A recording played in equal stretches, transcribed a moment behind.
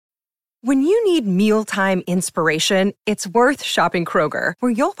When you need mealtime inspiration, it's worth shopping Kroger,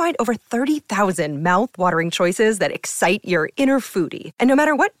 where you'll find over 30,000 mouth-watering choices that excite your inner foodie. And no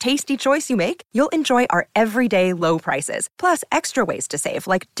matter what tasty choice you make, you'll enjoy our everyday low prices, plus extra ways to save,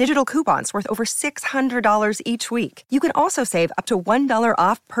 like digital coupons worth over $600 each week. You can also save up to $1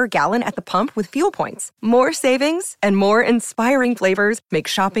 off per gallon at the pump with fuel points. More savings and more inspiring flavors make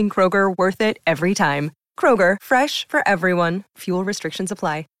shopping Kroger worth it every time. Kroger, fresh for everyone. Fuel restrictions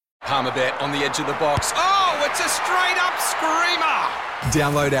apply. Palmerbet on the edge of the box. Oh, it's a straight-up screamer!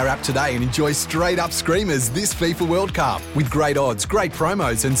 Download our app today and enjoy straight-up screamers this FIFA World Cup with great odds, great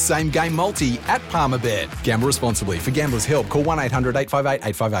promos and same-game multi at Palmerbet. Gamble responsibly. For Gamblers' Help, call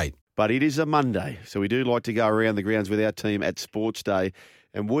 1-800-858-858. But it is a Monday, so we do like to go around the grounds with our team at Sports Day.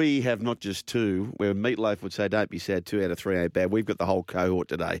 And we have not just two, where Meatloaf would say, don't be sad, 2 out of 3 ain't bad. We've got the whole cohort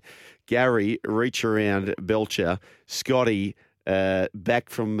today. Gary, reach around Belcher, Scotty, back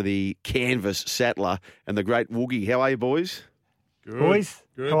from the canvas, Sattler, and the great Woogie. How are you, boys? Good. Boys,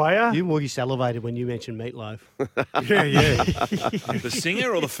 good. How are you? You Woogie salivated when you mentioned Meatloaf. Yeah. The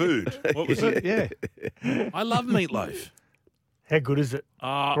singer or the food? What was it? Yeah. I love Meatloaf. How good is it?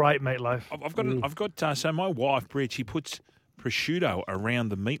 Great Meatloaf. I've got. So my wife, Bridge, she puts prosciutto around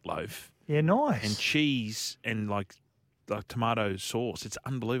the meatloaf. Yeah, nice. And cheese and like tomato sauce. It's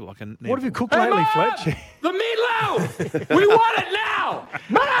unbelievable. What have you cooked lately, Fletch? The meatloaf! We want it now!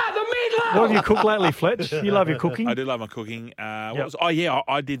 Ma, the meatloaf! What have you cooked lately, Fletch? You love your cooking? I do love my cooking.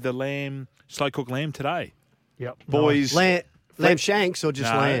 I did the slow cooked lamb today. Yep. Boys. Lamb shanks or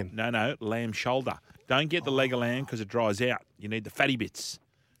just lamb? No, lamb shoulder. Don't get the leg of lamb because it dries out. You need the fatty bits.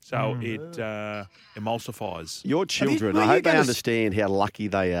 So it emulsifies. Your children, I hope they understand how lucky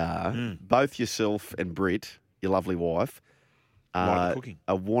they are. Both yourself and Britt, your lovely wife, are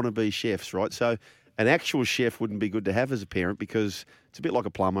wannabe chefs, right? So an actual chef wouldn't be good to have as a parent because it's a bit like a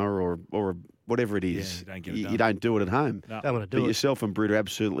plumber or whatever it is. Yeah, you don't get it done. You don't do it at home. No. Don't want to do but it. yourself and Britt are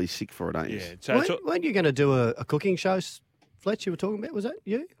absolutely sick for it, aren't you? Yeah. So Weren't you going to do a cooking show, Fletch, you were talking about? Was that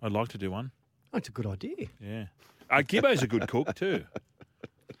you? I'd like to do one. Oh, it's a good idea. Yeah. Gibbo's a good cook too.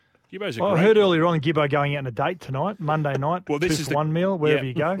 Gibbo's a I great heard cook. earlier on Gibbo going out on a date tonight, Monday night. Well, this 2 is for one meal, wherever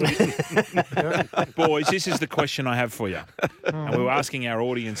you go. Boys, this is the question I have for you. And we were asking our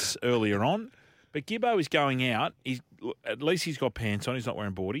audience earlier on. But Gibbo is going out. At least he's got pants on. He's not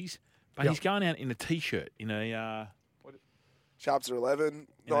wearing boardies. But he's going out in a T-shirt, in a... Chapter 11,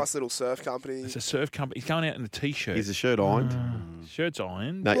 nice little surf company. It's a surf company. He's going out in a T-shirt. Is the shirt ironed? Shirt's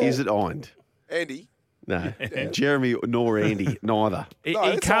ironed. No, is it ironed? Andy. No. Jeremy nor Andy, neither. He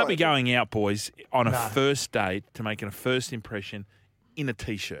can't be going out, boys, on a first date to making a first impression in a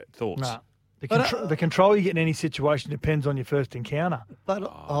T-shirt. Thoughts? No. The control you get in any situation depends on your first encounter. But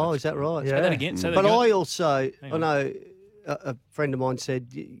is that right? Yeah. Say that again. But I also, I know a friend of mine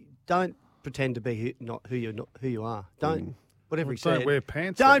said, don't pretend to be who you are. Don't, whatever he said. Don't wear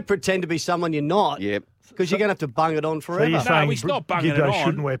pants. Don't pretend to be someone you're not. Yep. Because you're going to have to bung it on forever. So you're saying he's not bunging Gibbo it on.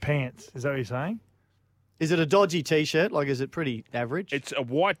 shouldn't wear pants. Is that what you're saying? Is it a dodgy T-shirt? Like, is it pretty average? It's a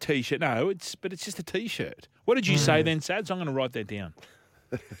white T-shirt. No, but it's just a T-shirt. What did you say then, Sads? I'm going to write that down.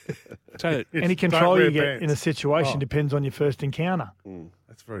 So any control you get in a situation depends on your first encounter.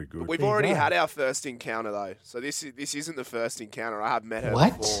 That's very good. We've already had our first encounter, though. So this isn't the first encounter. I have met her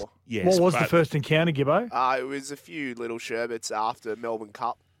before. Yes, what was the first encounter, Gibbo? It was a few little sherbets after Melbourne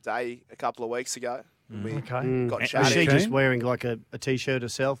Cup Day a couple of weeks ago. We got Was chatting. she just wearing like a T-shirt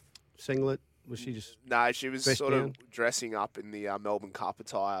herself, singlet? Was she just... No, she was dressed sort down? of dressing up in the Melbourne Cup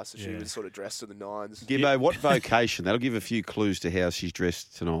attire, so she was sort of dressed to the nines. Gibbo, what vocation? That'll give a few clues to how she's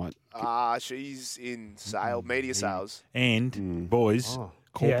dressed tonight. She's in media sales. And boys,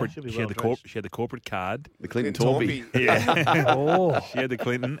 corporate. she'll be She had well the corporate card. The Clinton Torpy. Torpy. Yeah. She had the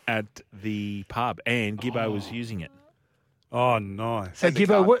Clinton at the pub, and Gibbo was using it. Oh, nice. So,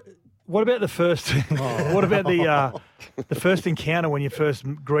 Gibbo, what about the first? What about the first encounter when you first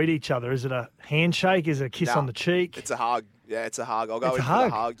greet each other? Is it a handshake? Is it a kiss on the cheek? It's a hug. Yeah, it's a hug. I'll go It's in a for hug?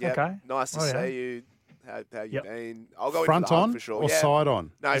 the hug. Yeah. Okay. Nice to Oh, yeah. see you. How you Yep. been? I'll go Front in for the hug on for sure. or Yeah. side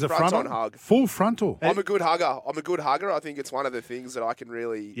on? No, Is it front front on hug. Full frontal. I'm a good hugger. I think it's one of the things that I can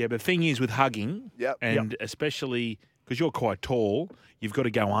really. Yeah, but the thing is with hugging, and especially because you're quite tall, you've got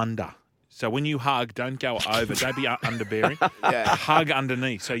to go under. So when you hug, don't go over. Don't be underbearing. Hug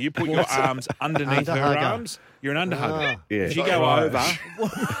underneath. So you put your arms underneath her arms. You're an underhugger. If you go over,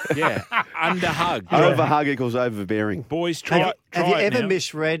 underhug. Overhug equals overbearing. Boys, try Have you it ever now.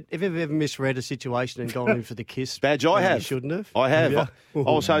 misread a situation and gone in for the kiss? Badge, I when have. You shouldn't have. I have. Yeah. I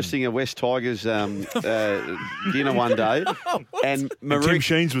was hosting a West Tigers dinner one day, and Marie Tim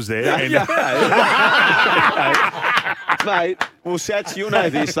Sheens was there. Mate, Well, Sats, you'll know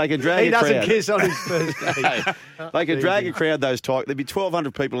this. They can drag He a crowd. doesn't kiss on his first day. They can drag a crowd, those Tigers. There'd be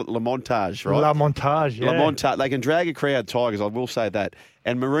 1,200 people at La Montage, right? La Montage, yeah. La Montage. They can drag a crowd, Tigers, I will say that.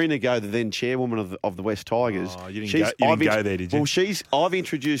 And Marina Go, the then chairwoman of the West Tigers. Oh, you didn't go there, did you? Well, I've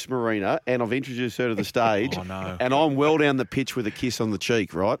introduced Marina, and I've introduced her to the stage. Oh, no. And I'm well down the pitch with a kiss on the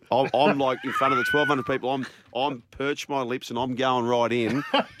cheek, right? I'm like in front of the 1,200 people. I'm perched my lips and I'm going right in,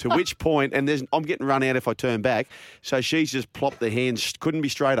 to which point, and I'm getting run out if I turn back. So she's just plopped the hands, couldn't be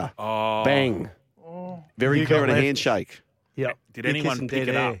straighter. Oh. Bang. Very clear on a handshake. Yep. Did You're anyone kissing pick dead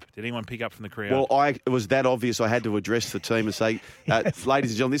it air. up? Did anyone pick up from the crowd? Well, it was that obvious. I had to address the team and say,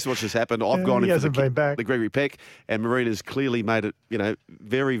 ladies and gentlemen, this is what's just happened. I've gone he in for hasn't been back. the Gregory Peck, and Marina's clearly made it,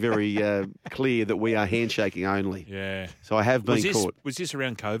 very, very clear that we are handshaking only. yeah. So I have been caught. Was this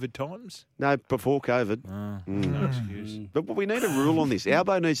around COVID times? No, before COVID. No excuse. But we need a rule on this.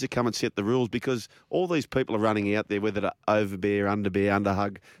 Albo needs to come and set the rules, because all these people are running out there, whether to overbear,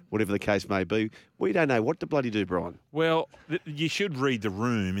 underhug, whatever the case may be. We don't know what to bloody do, Brian. Well, you should read the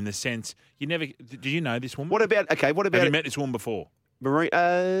room in the sense you never. Did you know this woman? What about Have you met this woman before?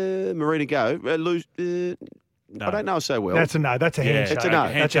 Marina Go? No. I don't know her so well. That's a no. That's a Yeah, handshake. It's a no.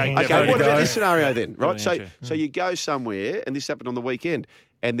 That's a Handshake. handshake. Okay, what Go. about this scenario then, right? Go handshake. So you go somewhere, and this happened on the weekend,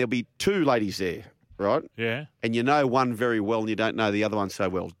 and there'll be two ladies there, right? Yeah. And you know one very well, and you don't know the other one so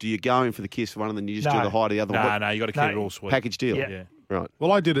well. Do you go in for the kiss for one, and then you just do No. the hi to the other one? No, you got to keep it all sweet. Package deal. Yeah. Right.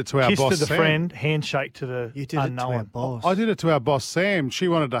 Well, I did it to our Kiss boss to the Sam. friend, handshake to the You did it to unknown. our boss. I did it to our boss Sam. She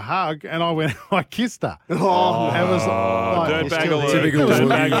wanted a hug, and I went. I kissed her. Oh, It was Dirtbag still alert. Typical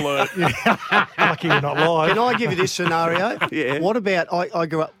Dirtbag alert. Lucky we're not live. Can I give you this scenario? Yeah. What about I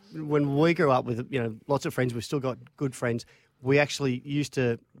grew up when we grew up with lots of friends. We've still got good friends. We actually used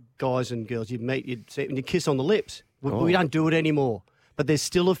to, guys and girls, you'd meet, you'd see, and you kiss on the lips. We don't do it anymore. But there's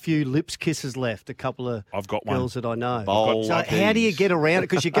still a few lips kisses left. A couple of I've got one. girls that I know. Bowl So of how do you these. get around it?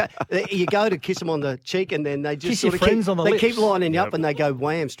 Because you go to kiss them on the cheek, and then they just Kiss sort your of friends keep, on the they lips. keep lining you up, and they go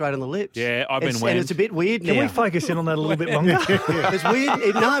wham straight on the lips. Yeah, I've been And whammed. it's a bit weird Can now. we focus in on that a little bit longer? It's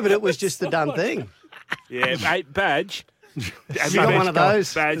weird. No, but it was just the done thing. Yeah, hey, Badge. Have You got one of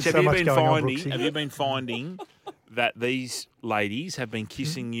those? Badge, There's have so you much been going on, finding? Brooksy. Have you been finding that these ladies have been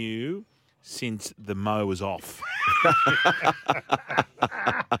kissing you since the mow was off?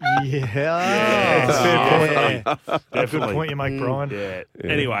 Yeah. That's a fair Yeah. Good Definitely. point you make, Brian. Yeah.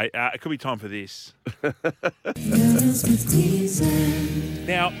 Anyway, it could be time for this.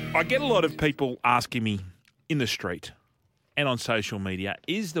 Now, I get a lot of people asking me in the street and on social media,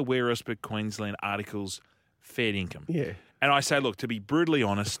 is the Where Else But Queensland articles fair income? Yeah. And I say, look, to be brutally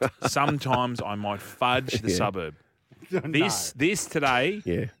honest, sometimes I might fudge the suburb. This today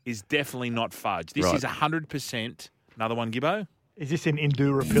Yeah. is definitely not fudge. This Right. is 100%. Another one, Gibbo? Is this in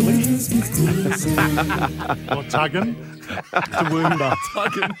Indurapilli? or tugging.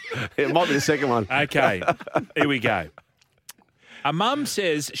 It might be the second one. Okay, here we go. A mum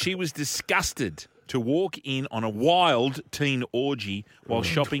says she was disgusted to walk in on a wild teen orgy while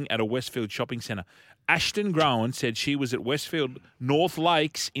shopping at a Westfield shopping centre. Ashton Growan said she was at Westfield North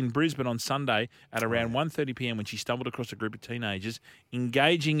Lakes in Brisbane on Sunday at around 1:30 p.m. when she stumbled across a group of teenagers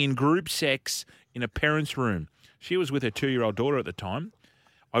engaging in group sex in a parent's room. She was with her 2-year-old daughter at the time.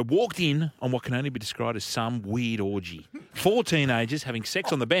 I walked in on what can only be described as some weird orgy. 4 teenagers having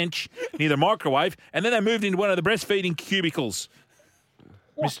sex on the bench near the microwave, and then they moved into one of the breastfeeding cubicles.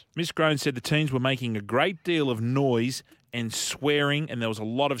 Miss Groan said the teens were making a great deal of noise and swearing, and there was a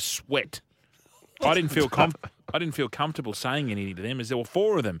lot of sweat. I didn't feel comfortable saying anything to them, as there were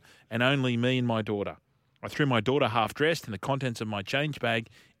 4 of them, and only me and my daughter. I threw my daughter half dressed and the contents of my change bag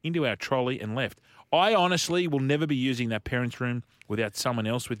into our trolley and left. I honestly will never be using that parents' room without someone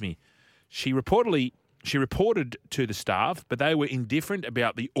else with me. She reported to the staff, but they were indifferent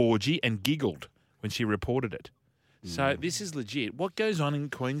about the orgy and giggled when she reported it. So this is legit. What goes on in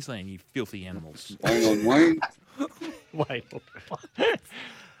Queensland, you filthy animals? Hang on, Wayne. Wait.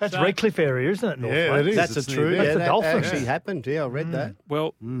 That's Redcliffe area, isn't it? North Yeah, Lakes? it is. That's It's a true. near there. Yeah, That's the that Dolphins. actually happened. Yeah, I read that.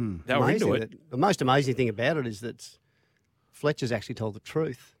 Well, they were into it. The most amazing thing about it is that Fletcher's actually told the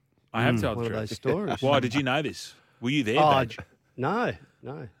truth. I have told One the of those truth. stories. Why did you know this? Were you there, Oh, Badge? no.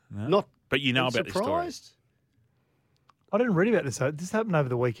 Not. But you know I'm about this story. surprised. I didn't read about this. This happened over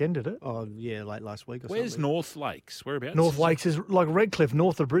the weekend, did it? Oh, yeah, late last week or Where's something. North Lakes? Whereabouts? North Lakes is like Redcliffe,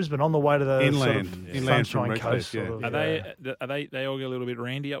 north of Brisbane, on the way to the Inland. sort of Inland from Sunshine Redcliffe, Coast. yeah. Sort of, They all get a little bit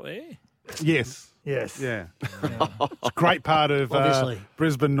randy up there? Yes. Yes. Yeah. It's a great part of Obviously.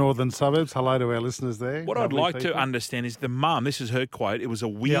 Brisbane northern suburbs. Hello to our listeners there. What I'd Lovely like to people. understand is the mum, this is her quote, it was a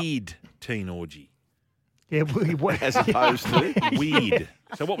weird teen orgy. Yeah, as opposed to Weird.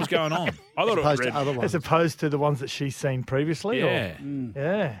 So what was going on? I thought it was red. as opposed to the ones that she's seen previously. Yeah.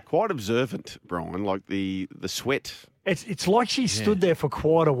 Yeah. quite observant, Brian. Like the sweat. It's like she stood there for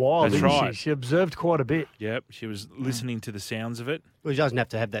quite a while, That's didn't right. she? She observed quite a bit. Yep. She was listening to the sounds of it. Well, she doesn't have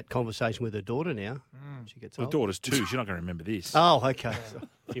to have that conversation with her daughter now. She gets Well, old. the daughter's 2. She's not going to remember this. Oh, okay.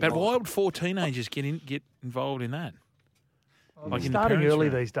 But why would 4 teenagers get involved in that? Like in the Starting parents' early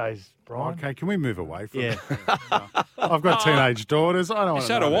room? these days, Brian. Okay, can we move away from Yeah. I've got teenage daughters. I don't want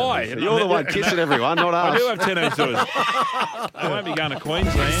So to do know I. about You're the one kissing everyone, not I do us. have teenage daughters. I won't be going to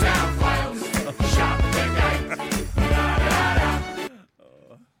Queensland.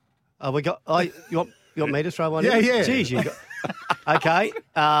 We got. You want me to throw one? Yeah, in? yeah. Jeez, you got. Okay.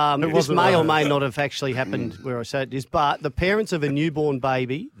 This wasn't may or right. may not have actually happened where I said it is, but the parents of a newborn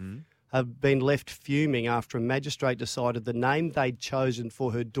baby have been left fuming after a magistrate decided the name they'd chosen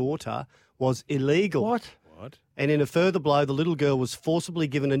for her daughter was illegal. What? And in a further blow, the little girl was forcibly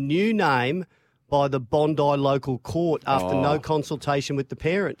given a new name by the Bondi local court after no consultation with the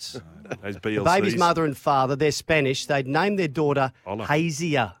parents. Those The baby's BLCs. mother and father, they're Spanish, they'd named their daughter Hola.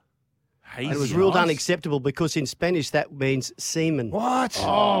 Hazia. And it was ruled unacceptable because in Spanish that means semen. What?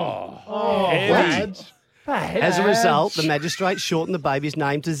 Heavy. As a result, the magistrate shortened the baby's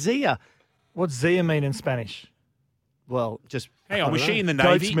name to Zia. What's Zia mean in Spanish? Well, just Hang on, was she in the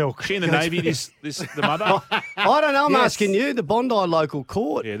Goat's Navy? milk. She in the Navy, the mother? I don't know. I'm Yes. asking you. The Bondi local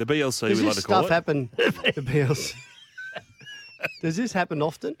court. Yeah, the BLC, Does we like this to call stuff it. happen? The BLC. Does this happen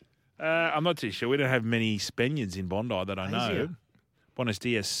often? I'm not too sure. We don't have many Spaniards in Bondi that I know. Hazia. Buenos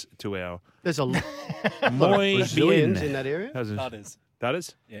dias to our There's a lot of Muy Brazilians bien. in that area. Nutters.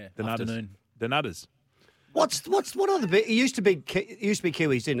 Nutters? Yeah, The Nutters. afternoon. The Nutters. What are the big? It used to be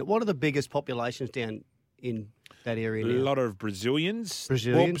Kiwis, didn't it? What are the biggest populations down in that area A now? lot of Brazilians.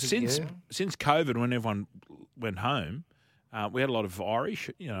 Brazilians, Well, yeah. since COVID, when everyone went home, we had a lot of Irish,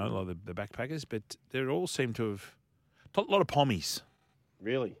 a lot of the backpackers, but they all seem to have a lot of pommies.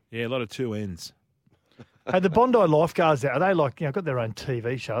 Really? Yeah, a lot of 2 ends. Hey, the Bondi lifeguards there, are they like, got their own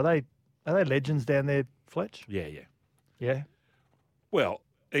TV show? Are they legends down there, Fletch? Yeah. Yeah. Well,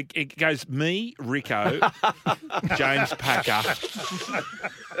 it goes me, Rico, James Packer.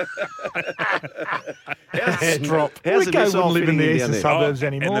 How's the Rico missile wouldn't live in fitting the down eastern there? suburbs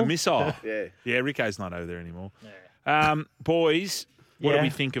And anymore. the missile. Yeah. Rico's not over there anymore. Boys, what do Yeah. we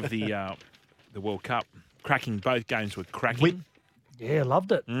think of the World Cup? Cracking, both games were cracking. Yeah,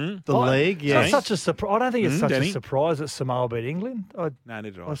 loved it. The league, yeah. It's such a surprise. I don't think it's such Danny? a surprise that Samoa beat England. I No,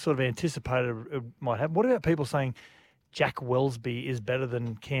 neither did I sort of anticipated it might happen. What about people saying Jack Wellsby is better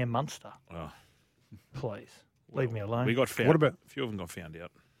than Cam Munster? Oh. Please, leave me alone. We got found. What about- a few of them got found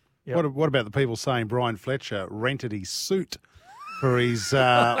out. Yep. What about the people saying Brian Fletcher rented his suit for his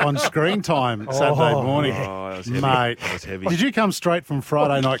on-screen time Saturday morning? Oh, that was heavy. Mate, That was heavy. did you come straight from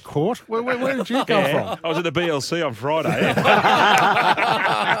Friday night court? Where did you come from? I was at the BLC on Friday.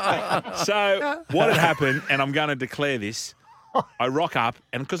 So what had happened, and I'm going to declare this, I rock up,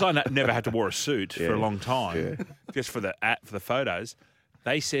 and because I never had to wear a suit for a long time, just for the photos,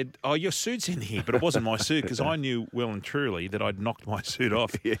 they said, "Oh, your suit's in here," but it wasn't my suit because I knew well and truly that I'd knocked my suit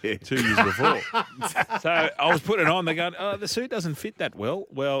off 2 years before. So I was putting it on. They go, "Oh, the suit doesn't fit that well."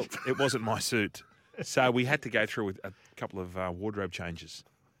 Well, it wasn't my suit, so we had to go through with a couple of wardrobe changes.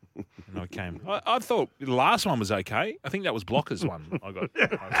 And I came. I thought the last one was okay. I think that was Blocker's one. I got.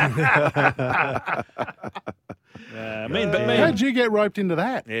 How did you get roped into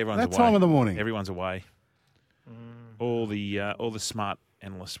that? Yeah, everyone's that away. time of the morning. Everyone's away. All the smart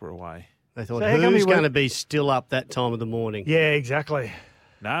analysts were away. They thought, So how come who's you went- going to be still up that time of the morning? Yeah, exactly.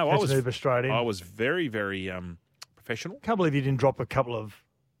 No, I Had to was move straight in. I was very, very professional. Can't believe you didn't drop a couple of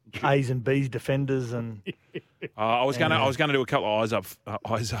A's and B's defenders and I was going to do a couple of eyes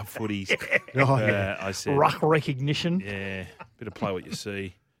up footies. I said, ruck recognition. yeah, bit of play what you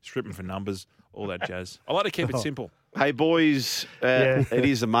see, stripping for numbers, all that jazz. I like to keep it simple. Hey, boys, Yeah. it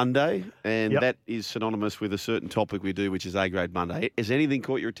is a Monday, and Yep. that is synonymous with a certain topic we do, which is A-grade Monday. Has anything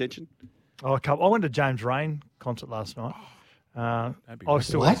caught your attention? I went to James Rain concert last night. I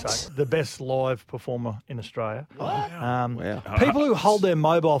still want to say the best live performer in Australia. Wow. People who hold their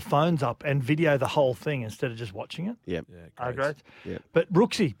mobile phones up and video the whole thing instead of just watching it. Yep. A grade. Yeah. But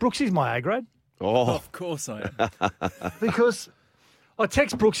Brooksy's my A grade Oh, Of course I am. because I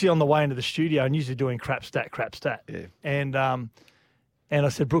text Brooksy on the way into the studio and usually doing crap stat. Yeah. And I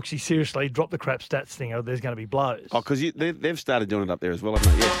said, Brooksy, seriously, drop the crap stats thing or there's going to be blows. oh, because they've started doing it up there as well,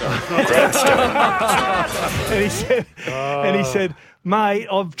 haven't they? Yeah, sorry. And he said, mate,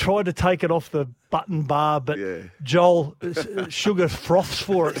 I've tried to take it off the button bar, but Joel Sugar froths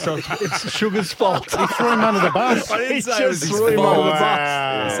for it, so it's Sugar's fault. He threw him under the bus. I didn't say it was his threw him fault. under the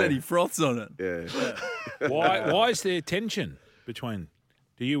bus. I said he froths on it. Yeah. Why is there tension between?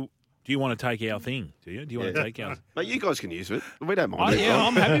 Do you want to take our thing? Do you want to take our? Mate, you guys can use it. We don't mind.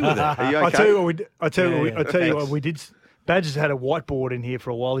 I'm happy with it. Are you okay? I tell you what we did. Badger's had a whiteboard in here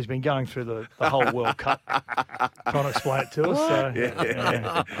for a while. He's been going through the whole World Cup, trying to explain it to us.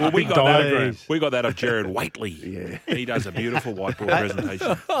 So, Well, we got that of Jared Waitley. Yeah. He does a beautiful whiteboard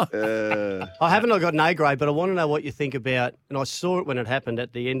presentation. I haven't got an A grade, but I want to know what you think about, and I saw it when it happened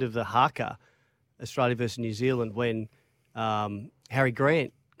at the end of the haka, Australia versus New Zealand, when Harry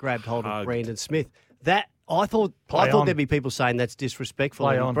Grant grabbed hold of Brandon Smith. That I thought there'd be people saying that's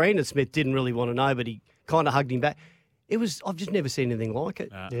disrespectful. Brandon Smith didn't really want to know, but he kind of hugged him back. I've just never seen anything like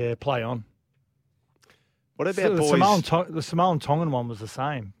it. Yeah, play on. What about boys? The Samoan Tongan one was the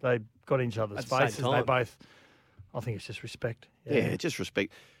same. They got each other's At the same faces. time. They both. I think it's just respect. Yeah, just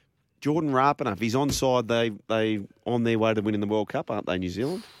respect. Jordan Rapana, if he's onside, they on their way to winning the World Cup, aren't they, New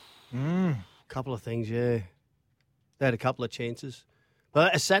Zealand? Couple of things, yeah. They had a couple of chances.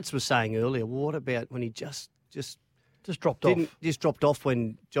 But as Sats was saying earlier, what about when he just dropped off? Just dropped off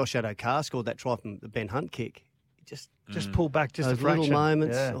when Josh Adokar scored that try from the Ben Hunt kick. Just pull back just those a fraction. little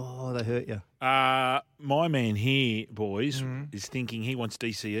moments. Yeah. Oh, they hurt you. My man here, boys, is thinking he wants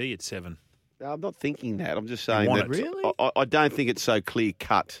DCE at 7. No, I'm not thinking that. I'm just saying want that it. Really? I don't think it's so clear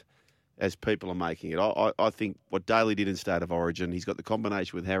cut as people are making it. I think what Daly did in State of Origin, he's got the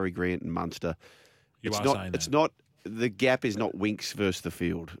combination with Harry Grant and Munster. You it's are not. saying It's that. not. The gap is not Winks versus the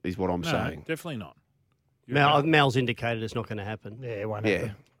field. Is what I'm No, saying. definitely not. Mal's indicated it's not going to happen. Yeah, it won't Yeah.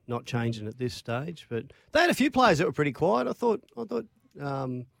 happen. Not changing at this stage, but they had a few players that were pretty quiet. I thought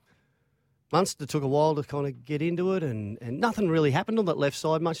Munster took a while to kind of get into it, and nothing really happened on that left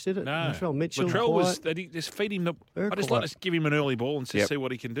side much, did it? No. Latrell Mitchell, Latrell was quiet. just feed him the. Very I just quiet. like to give him an early ball and just see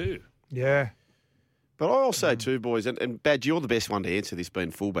what he can do. Yeah. But I also too, boys, and Badge, you're the best one to answer this, being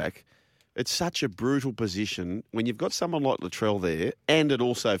fullback. It's such a brutal position when you've got someone like Latrell there, and it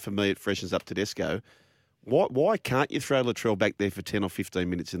also, for me, it freshens up Tedesco. Why can't you throw Latrell back there for 10 or 15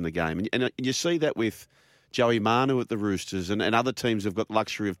 minutes in the game? And you see that with Joey Manu at the Roosters, and other teams have got the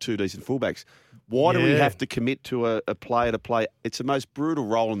luxury of two decent fullbacks. Why do we have to commit to a player to play? It's the most brutal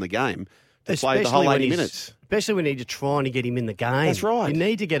role in the game to play the whole 80 minutes. Especially when you're trying to get him in the game. That's right. You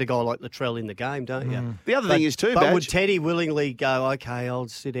need to get a guy like Latrell in the game, don't you? The other thing is too, but Badge. would Teddy willingly go, okay, I'll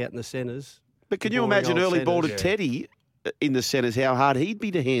sit out in the centres? But can you Boring imagine old early ball to centres. Teddy in the centres, how hard he'd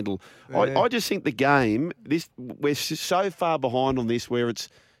be to handle? Yeah. I just think the game, we're so far behind on this where it's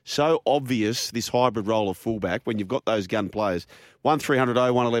so obvious, this hybrid role of fullback, when you've got those gun players. 1300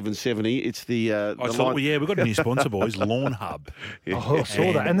 111 70. It's the line. We've got a new sponsor, boys, Lawn Hub. Oh, I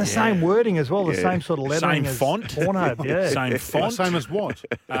saw that. And the same wording as well, the same sort of lettering Same as font. Pornhub, yeah. Same font. Same as what?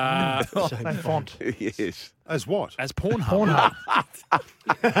 Same font. Yes. As what? As Pornhub.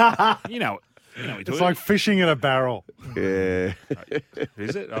 You know It's like fishing in a barrel. Yeah.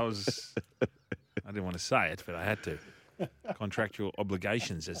 Is it? I didn't want to say it, but I had to. Contractual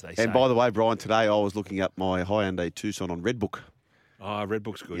obligations, as they say. And by the way, Brian, today I was looking up my Hyundai Tucson on Redbook. Oh,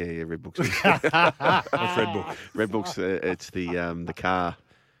 Redbook's good. Yeah, Redbook's good. What's Redbook? Redbook's it's the car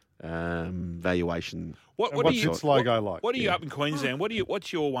valuation. What's its logo like? What are you up in Queensland?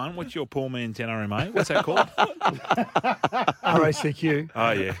 What's your one? What's your poor man's NRMA? What's that called? RACQ.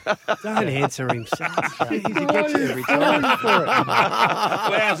 Oh, yeah. Don't answer him, son. Jeez, he gets you every time.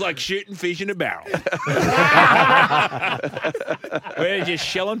 Sounds like shooting fish in a barrel. We're just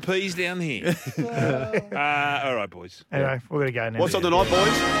shelling peas down here. All right, boys. Anyway, we're going to go now. What's on tonight,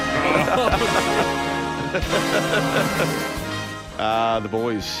 boys? The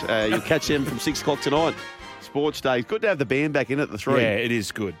boys. You'll catch them from 6 o'clock tonight. Sports Day. Good to have the band back in at the 3. Yeah, it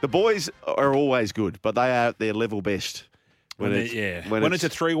is good. The boys are always good, but they are at their level best. When it's a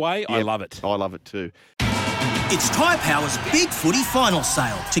three-way, I love it. I love it too. It's Tyre Power's Big Footy Final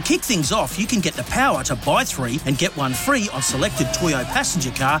Sale. To kick things off, you can get the power to buy 3 and get 1 free on selected Toyo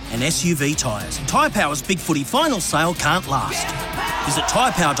passenger car and SUV tyres. Tyre Power's Big Footy Final Sale can't last. Visit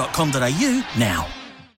tyrepower.com.au now.